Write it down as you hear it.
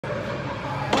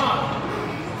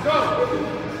We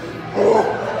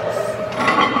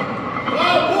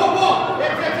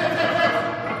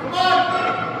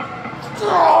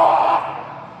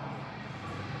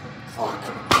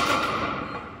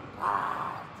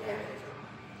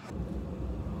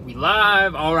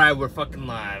live? Alright, we're fucking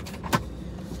live.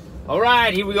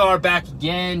 Alright, here we are back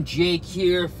again. Jake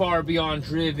here, Far Beyond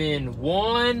Driven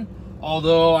 1.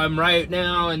 Although I'm right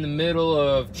now in the middle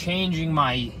of changing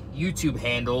my YouTube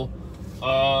handle.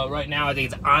 Right now I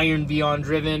think it's Iron Beyond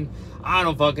Driven. I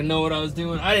don't fucking know what I was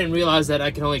doing. I didn't realize that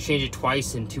I can only change it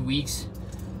twice in 2 weeks.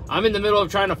 I'm in the middle of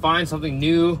trying to find something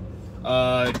new.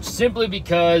 Simply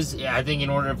because I think in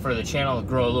order for the channel to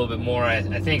grow a little bit more, I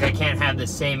think I can't have the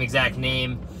same exact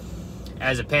name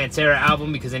as a Pantera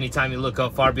album, because anytime you look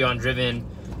up Far Beyond Driven,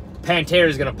 Pantera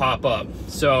is gonna pop up.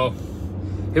 So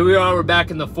here we are, we're back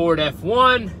in the Ford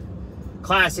F1,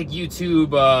 classic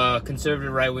YouTube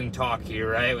conservative right-wing talk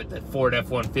here, right, with the Ford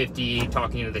F-150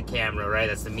 talking to the camera, right?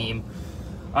 That's the meme.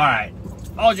 All right,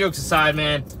 all jokes aside,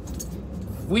 man,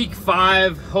 week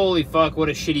 5, holy fuck, what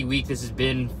a shitty week this has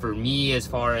been for me. As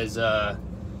far as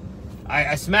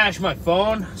I smashed my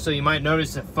phone, so you might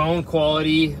notice the phone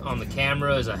quality on the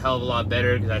camera is a hell of a lot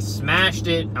better because I smashed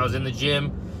it. I was in the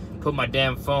gym, put my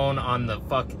damn phone on the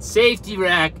fucking safety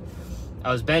rack.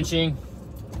 I was benching.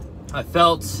 I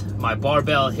felt my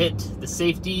barbell hit the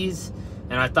safeties,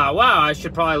 and I thought, wow, I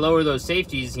should probably lower those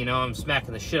safeties. You know, I'm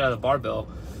smacking the shit out of the barbell.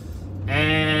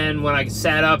 And when I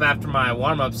sat up after my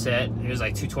warm-up set, it was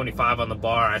like 225 on the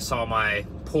bar. I saw my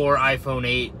poor iPhone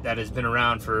 8 that has been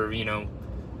around for, you know,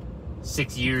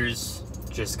 6 years,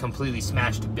 just completely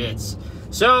smashed to bits.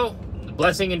 So,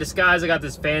 blessing in disguise, I got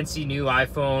this fancy new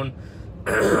iPhone.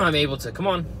 I'm able to, come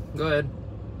on, go ahead.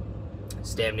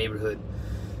 It's damn neighborhood.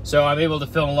 So I'm able to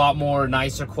film a lot more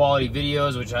nicer quality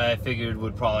videos, which I figured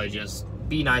would probably just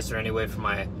be nicer anyway for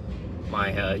my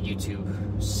YouTube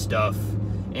stuff.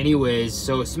 Anyways,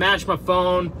 so smashed my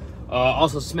phone.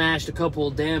 Also smashed a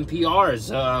couple damn PRs.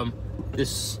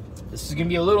 This is gonna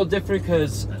be a little different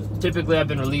because typically I've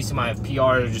been releasing my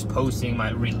PRs, or just posting my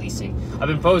I've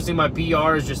been posting my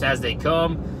PRs just as they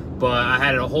come, but I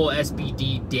had a whole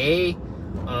SBD day.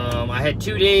 I had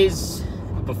 2 days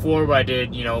before where I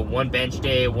did, you know, 1 bench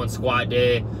day, 1 squat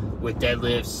day with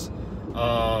deadlifts,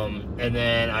 and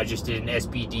then I just did an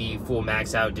SBD full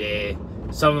max out day,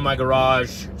 some in my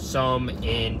garage, some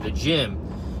in the gym.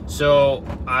 So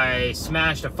I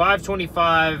smashed a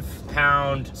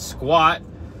 525-pound squat.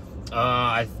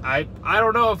 I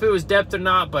don't know if it was depth or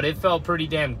not, but it felt pretty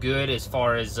damn good as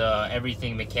far as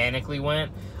everything mechanically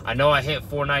went. I know I hit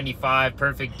 495,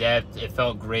 perfect depth. It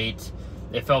felt great.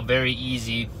 It felt very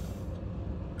easy.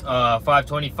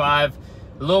 525,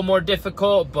 a little more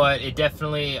difficult, but it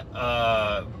definitely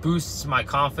boosts my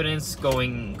confidence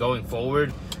going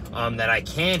forward. That I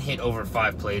can hit over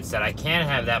 5 plates, that I can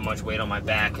have that much weight on my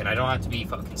back, and I don't have to be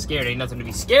fucking scared. Ain't nothing to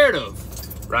be scared of.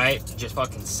 Right? Just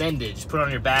fucking send it. Just put it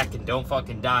on your back and don't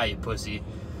fucking die, you pussy.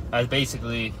 That's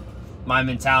basically my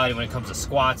mentality when it comes to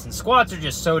squats. And squats are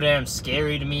just so damn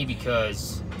scary to me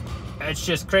because it's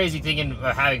just crazy thinking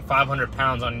of having 500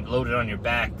 pounds loaded on your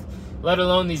back. Let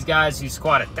alone these guys who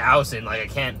squat 1,000. Like, I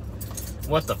can't.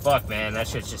 What the fuck, man? That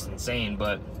shit's just insane.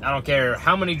 But I don't care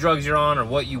how many drugs you're on or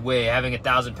what you weigh. Having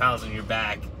 1,000 pounds on your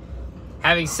back,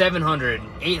 having 700,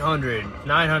 800,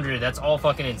 900, that's all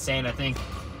fucking insane. I think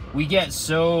we get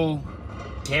so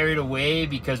carried away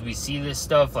because we see this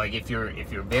stuff. Like, if you're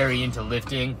very into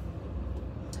lifting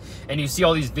and you see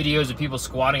all these videos of people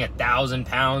squatting 1,000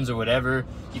 pounds or whatever,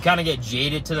 you kind of get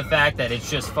jaded to the fact that it's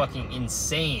just fucking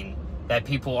insane that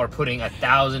people are putting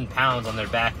 1,000 pounds on their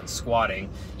back and squatting,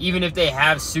 even if they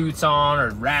have suits on or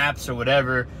wraps or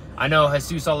whatever. I know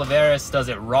Jesus Oliveras does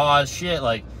it raw as shit.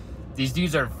 Like, these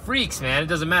dudes are freaks, man. It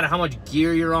doesn't matter how much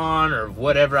gear you're on or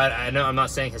whatever. I know I'm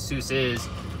not saying Jesus is.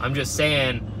 I'm just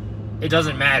saying it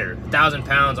doesn't matter. 1,000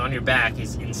 pounds on your back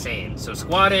is insane. So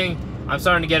squatting, I'm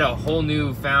starting to get a whole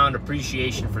newfound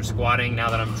appreciation for squatting now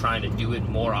that I'm trying to do it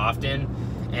more often.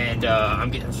 And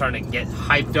I'm starting to get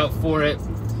hyped up for it.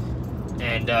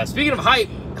 And speaking of hype,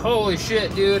 holy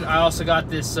shit, dude. I also got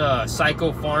this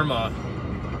Psycho Pharma.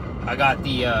 I got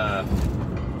the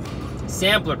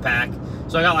sampler pack.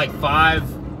 So I got like five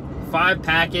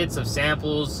packets of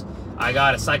samples. I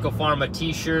got a Psycho Pharma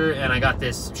t-shirt, and I got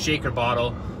this shaker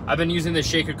bottle. I've been using this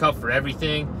shaker cup for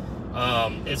everything.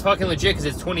 It's fucking legit because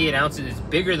it's 28 ounces. It's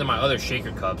bigger than my other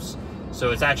shaker cups.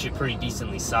 So it's actually pretty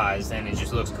decently sized, and it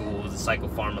just looks cool with the Psycho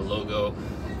Pharma logo.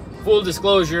 Full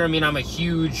disclosure, I mean, I'm a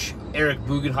huge Eric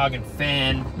Bugenhagen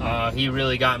fan. He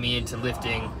really got me into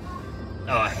lifting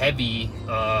heavy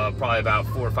probably about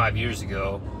 4 or 5 years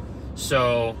ago.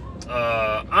 So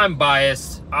I'm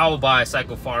biased. I will buy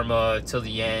Psychopharma till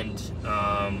the end.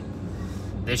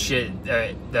 This shit,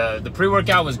 the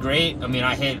pre-workout was great. I mean,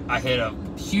 I hit a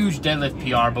huge deadlift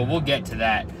PR, but we'll get to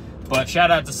that. But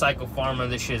shout out to Psychopharma.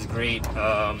 This shit is great.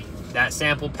 That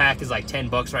sample pack is like 10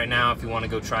 bucks right now if you want to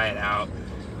go try it out.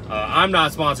 I'm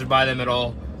not sponsored by them at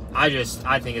all. I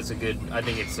think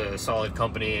it's a solid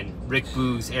company, and Eric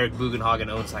Bugenhagen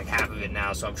owns like half of it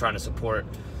now, so I'm trying to support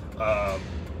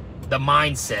the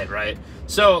mindset, right?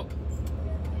 So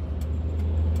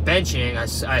benching,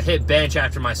 I hit bench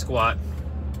after my squat,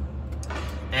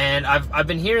 and I've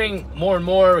been hearing more and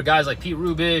more guys like Pete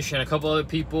Rubish and a couple other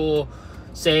people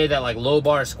say that like low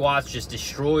bar squats just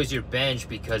destroys your bench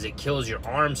because it kills your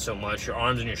arms so much. Your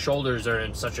arms and your shoulders are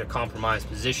in such a compromised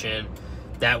position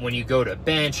that when you go to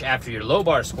bench after your low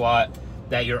bar squat,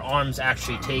 that your arms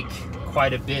actually take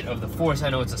quite a bit of the force. I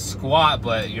know it's a squat,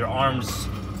 but your arms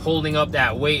holding up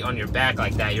that weight on your back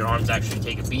like that, your arms actually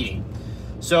take a beating.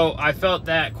 So I felt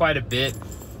that quite a bit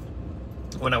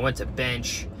when I went to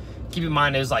bench. Keep in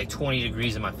mind, it was like 20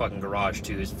 degrees in my fucking garage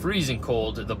too. It's freezing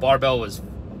cold. The barbell was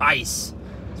ice.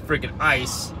 It's freaking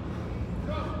ice.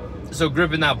 So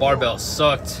gripping that barbell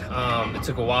sucked. It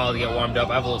took a while to get warmed up.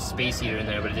 I have a little space heater in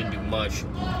there, but it didn't do much.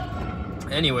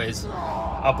 Anyways,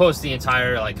 I'll post the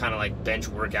entire kind of bench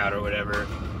workout or whatever.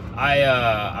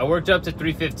 I worked up to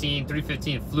 315.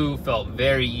 315 flew, felt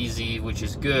very easy, which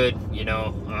is good, you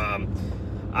know.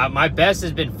 My best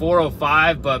has been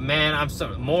 405, but man,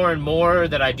 more and more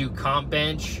that I do comp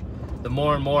bench, the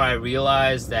more and more I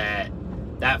realize that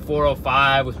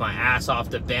 405 with my ass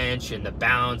off the bench and the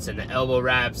bounce and the elbow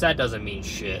wraps, that doesn't mean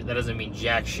shit. That doesn't mean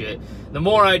jack shit. The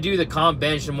more I do the comp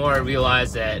bench, the more I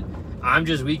realize that I'm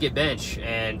just weak at bench,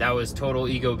 and that was total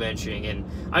ego benching. And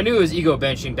I knew it was ego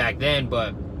benching back then,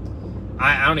 but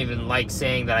I don't even like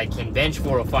saying that I can bench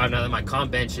 405 now that my comp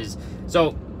bench is.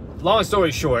 So long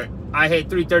story short, I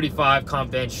hit 335 comp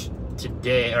bench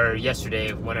today, or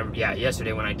yesterday, whenever, yeah,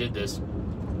 yesterday when I did this.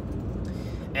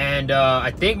 And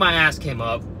I think my ass came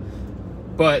up,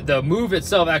 but the move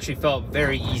itself actually felt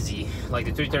very easy. Like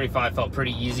the 335 felt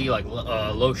pretty easy, like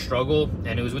low struggle,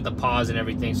 and it was with the pause and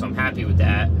everything, so I'm happy with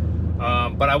that.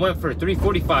 But I went for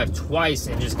 345 twice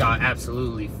and just got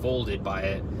absolutely folded by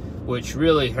it, which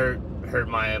really hurt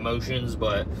my emotions.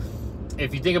 But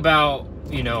if you think about,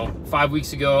 you know, 5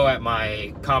 weeks ago at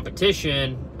my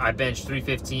competition, I benched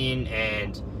 315,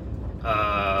 and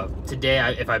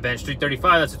today if I bench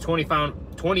 335, that's a 20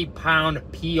 pound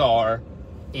PR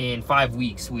in 5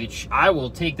 weeks, which I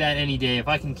will take that any day if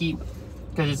I can keep,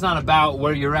 because it's not about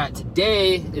where you're at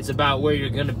today, it's about where you're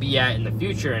going to be at in the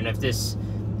future. And if this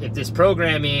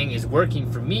programming is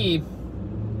working for me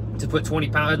to put 20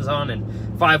 pounds on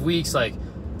in 5 weeks, like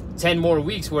 10 more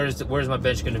weeks, where's my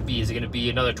bench going to be? Is it going to be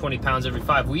another 20 pounds every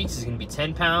 5 weeks? Is it going to be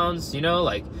 10 pounds? You know,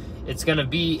 like, it's going to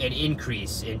be an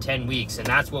increase in 10 weeks, and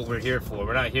that's what we're here for.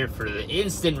 We're not here for the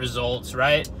instant results,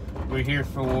 right? We're here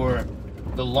for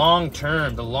the long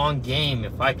term, the long game.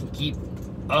 If I can keep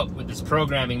up with this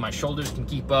programming, my shoulders can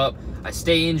keep up, I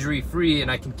stay injury free, and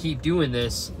I can keep doing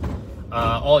this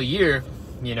all year,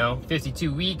 you know,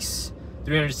 52 weeks,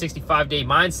 365-day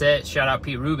mindset. Shout out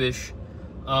Pete Rubish.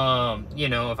 You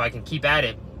know, if I can keep at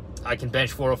it, I can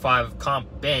bench 405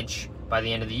 comp bench by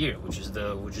the end of the year, which is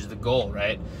the goal,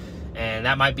 right? And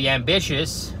that might be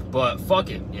ambitious, but fuck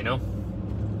it, you know,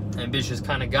 ambitious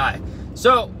kind of guy.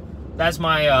 So that's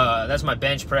my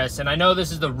bench press, and I know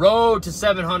this is the road to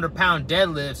 700 pound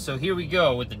deadlifts, so here we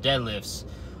go with the deadlifts.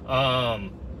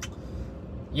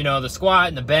 You know, the squat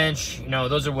and the bench, you know,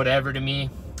 those are whatever to me.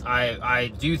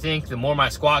 I do think the more my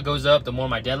squat goes up, the more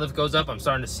my deadlift goes up. I'm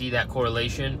starting to see that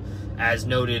correlation, as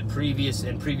noted in previous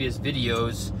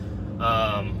videos.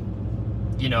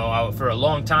 You know, for a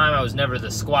long time, I was never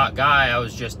the squat guy. I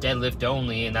was just deadlift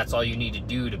only, and that's all you need to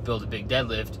do to build a big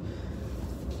deadlift.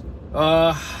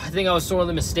 I think I was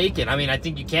sorely mistaken. I mean, I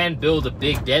think you can build a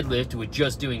big deadlift with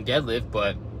just doing deadlift,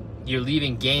 but you're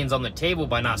leaving gains on the table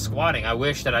by not squatting. I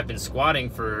wish that I've been squatting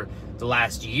for the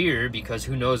last year, because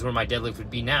who knows where my deadlift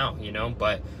would be now, you know?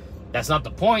 But that's not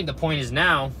the point. The point is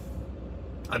now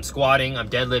I'm squatting, I'm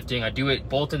deadlifting, I do it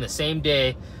both in the same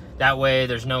day. That way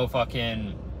there's no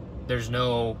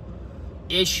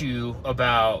issue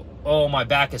about, oh, my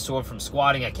back is sore from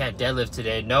squatting, I can't deadlift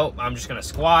today. Nope, I'm just gonna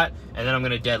squat, and then I'm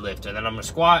gonna deadlift, and then I'm gonna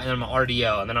squat, and then I'm gonna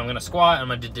RDL, and then I'm gonna squat,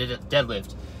 and I'm gonna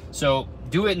deadlift. So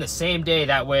do it in the same day.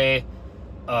 That way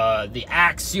the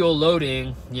axial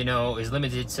loading, you know, is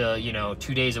limited to, you know,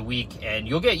 2 days a week, and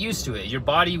you'll get used to it. Your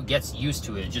body gets used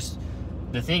to it. Just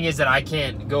the thing is that I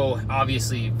can't go,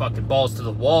 obviously, fucking balls to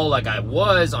the wall like I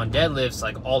was on deadlifts,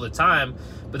 like all the time,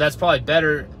 but that's probably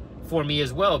better for me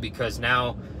as well, because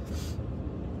now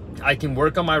I can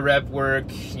work on my rep work,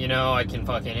 you know, I can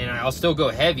fucking, and I'll still go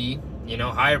heavy, you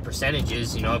know, higher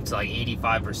percentages, you know, up to like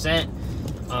 85%,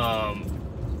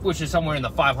 which is somewhere in the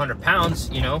 500 pounds,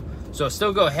 you know. So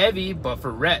still go heavy, but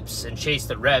for reps, and chase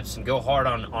the reps, and go hard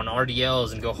on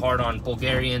RDLs, and go hard on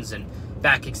Bulgarians and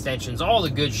back extensions, all the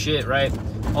good shit, right?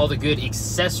 All the good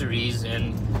accessories.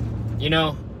 And, you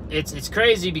know, it's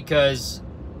crazy because,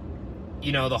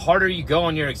 you know, the harder you go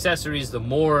on your accessories, the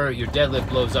more your deadlift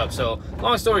blows up. So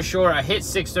long story short, I hit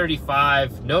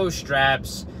 635, no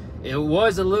straps. It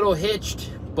was a little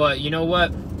hitched, but you know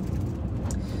what?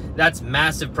 That's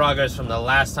massive progress from the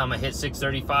last time I hit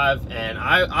 635. And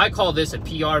I call this a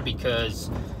PR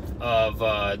because of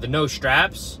the no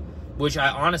straps, which I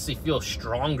honestly feel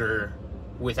stronger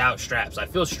without straps. I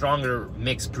feel stronger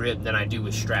mixed grip than I do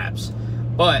with straps.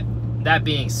 But that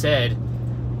being said,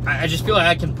 I just feel like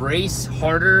I can brace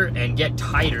harder and get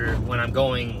tighter when I'm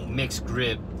going mixed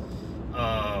grip.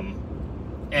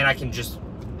 And I can just,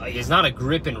 it's not a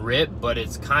grip and rip, but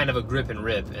it's kind of a grip and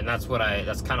rip. And that's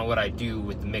kind of what I do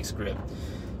with the mixed grip.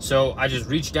 So I just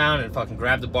reached down and fucking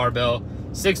grabbed the barbell,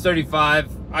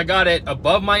 635. I got it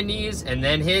above my knees and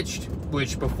then hitched,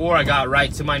 which before I got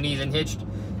right to my knees and hitched.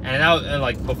 And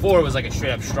like before it was like a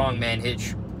straight up strongman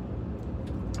hitch.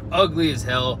 Ugly as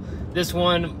hell. This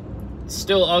one,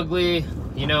 still ugly,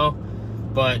 you know,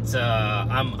 but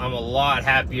I'm a lot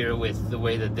happier with the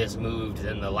way that this moved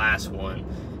than the last one.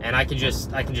 And I can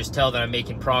just tell that I'm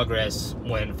making progress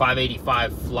when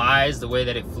 585 flies the way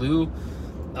that it flew.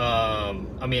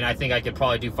 I mean, I think I could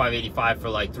probably do 585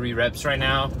 for like 3 reps right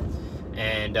now.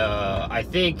 And I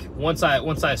think once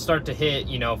I start to hit,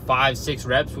 you know, 5-6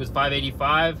 reps with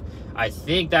 585, I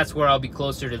think that's where I'll be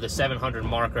closer to the 700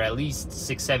 mark, or at least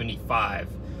 675.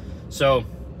 So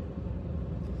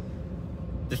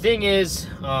the thing is,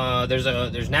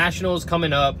 there's nationals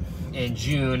coming up in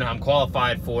June. I'm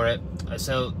qualified for it.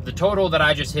 So the total that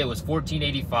I just hit was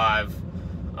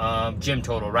 1485, gym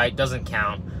total, right? Doesn't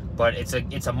count, but it's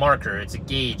a marker, it's a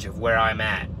gauge of where I'm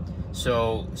at.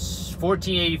 So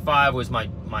 1485 was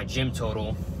my gym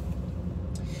total.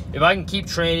 If I can keep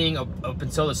training up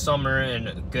until the summer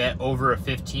and get over a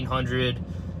 1500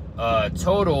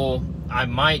 total, I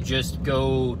might just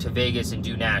go to Vegas and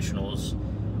do nationals,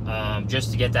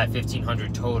 just to get that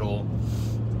 1500 total.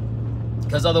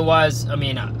 Because otherwise, I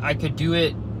mean, I could do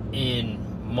it in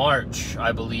March,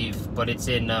 I believe, but it's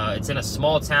in a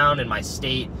small town in my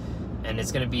state, and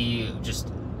it's gonna be just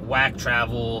whack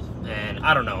travel, and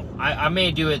I don't know. I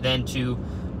may do it then too,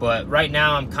 but right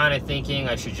now I'm kind of thinking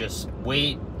I should just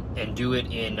wait and do it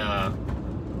in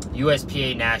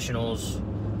USPA Nationals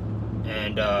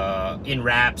and in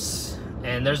wraps.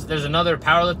 And there's another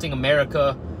Powerlifting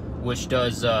America, which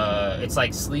does it's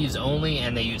like sleeves only,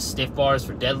 and they use stiff bars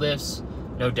for deadlifts,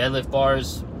 no deadlift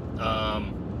bars.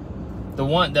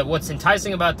 What's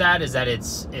enticing about that is that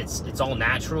it's all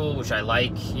natural, which I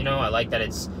like. You know, I like that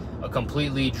it's a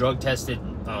completely drug tested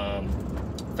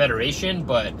federation.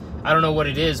 But I don't know what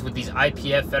it is with these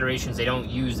IPF federations. They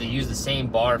use the same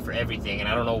bar for everything, and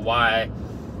I don't know why.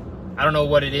 I don't know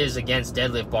what it is against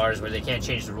deadlift bars where they can't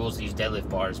change the rules to use deadlift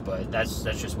bars, but that's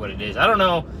just what it is. I don't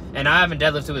know, and I haven't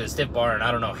deadlifted with a stiff bar and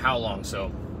I don't know how long,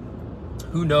 so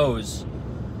who knows?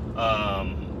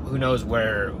 Who knows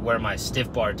where my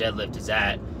stiff bar deadlift is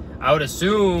at. I would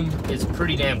assume it's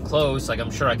pretty damn close. Like,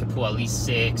 I'm sure I could pull at least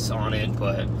 6 on it,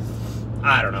 but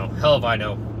I don't know. Hell if I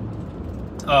know.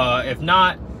 If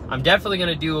not, I'm definitely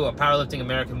going to do a Powerlifting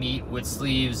America meet with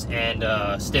sleeves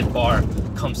and stiff bar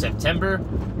come September.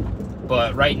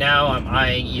 But right now, I'm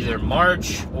eyeing either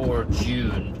March or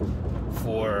June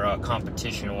for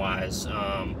competition-wise.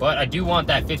 But I do want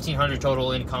that 1500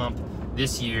 total in comp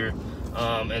this year.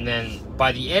 And then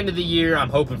by the end of the year, I'm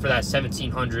hoping for that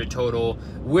 1700 total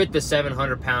with the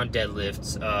 700-pound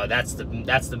deadlifts.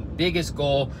 That's the biggest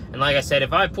goal. And like I said,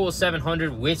 if I pull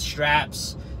 700 with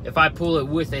straps, if I pull it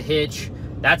with a hitch,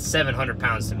 that's 700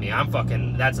 pounds to me.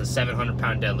 That's a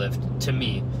 700-pound deadlift to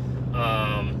me.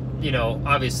 You know,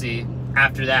 obviously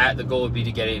after that, the goal would be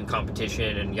to get it in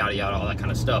competition and yada yada, all that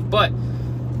kind of stuff. But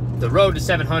the road to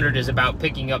 700 is about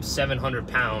picking up 700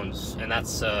 pounds, and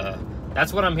that's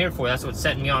what I'm here for. That's what's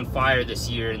setting me on fire this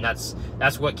year, and that's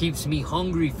what keeps me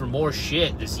hungry for more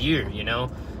shit this year, you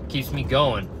know? Keeps me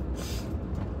going.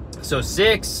 So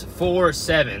 6, 4,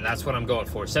 7, that's what I'm going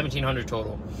for. 1700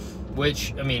 total,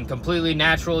 which, I mean, completely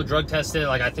natural, drug tested.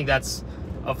 Like, I think that's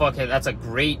a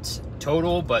great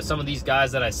total, but some of these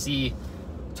guys that I see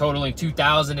totaling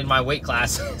 2,000 in my weight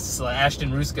classes, like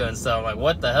Ashton Ruska and stuff, I'm like,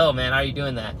 what the hell, man? How are you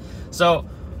doing that? So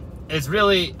it's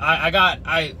really,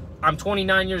 I'm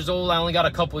 29 years old. I only got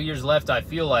a couple years left, I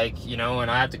feel like, you know, and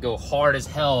I have to go hard as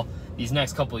hell these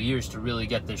next couple of years to really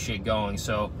get this shit going.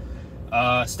 So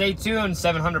stay tuned.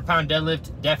 700-pound deadlift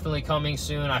definitely coming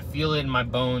soon. I feel it in my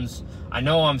bones. I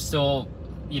know I'm still,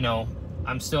 you know,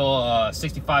 I'm still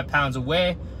 65 pounds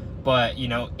away, but, you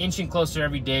know, inching closer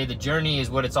every day. The journey is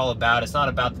what it's all about. It's not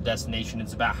about the destination.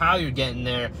 It's about how you're getting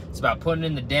there. It's about putting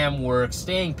in the damn work,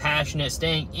 staying passionate,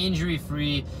 staying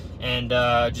injury-free, and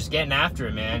just getting after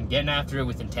it, man. Getting after it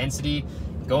with intensity,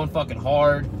 going fucking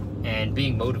hard, and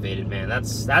being motivated, man.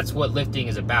 That's what lifting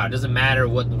is about. It doesn't matter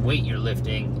what the weight you're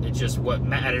lifting. It's just what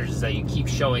matters is that you keep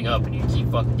showing up and you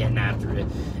keep fucking getting after it.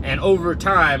 And over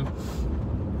time,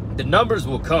 the numbers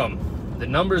will come. The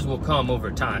numbers will come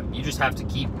over time. You just have to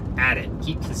keep at it.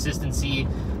 Keep consistency.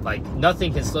 Like,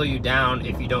 nothing can slow you down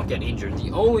if you don't get injured.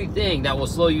 The only thing that will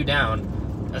slow you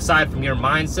down, aside from your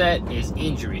mindset, is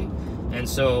injury. And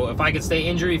so if I could stay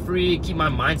injury-free, keep my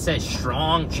mindset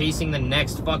strong, chasing the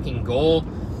next fucking goal,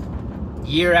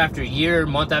 year after year,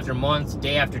 month after month,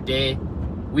 day after day,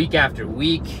 week after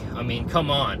week, I mean,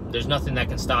 come on. There's nothing that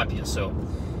can stop you. So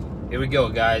here we go,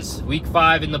 guys. Week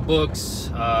 5 in the books.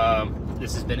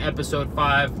 This has been episode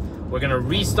 5. We're gonna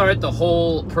restart the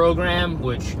whole program,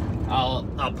 which I'll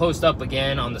post up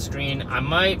again on the screen. I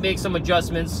might make some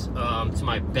adjustments to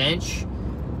my bench,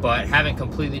 but haven't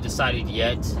completely decided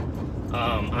yet.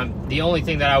 The only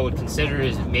thing that I would consider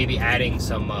is maybe adding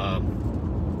some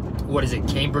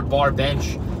cambered bar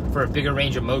bench for a bigger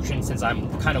range of motion, since I'm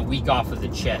kind of weak off of the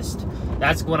chest.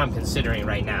 That's what I'm considering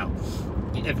right now.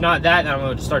 If not that, then I'm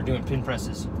going to start doing pin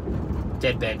presses,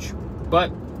 dead bench.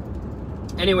 But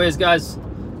anyways, guys,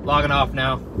 logging off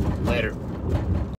now. Later.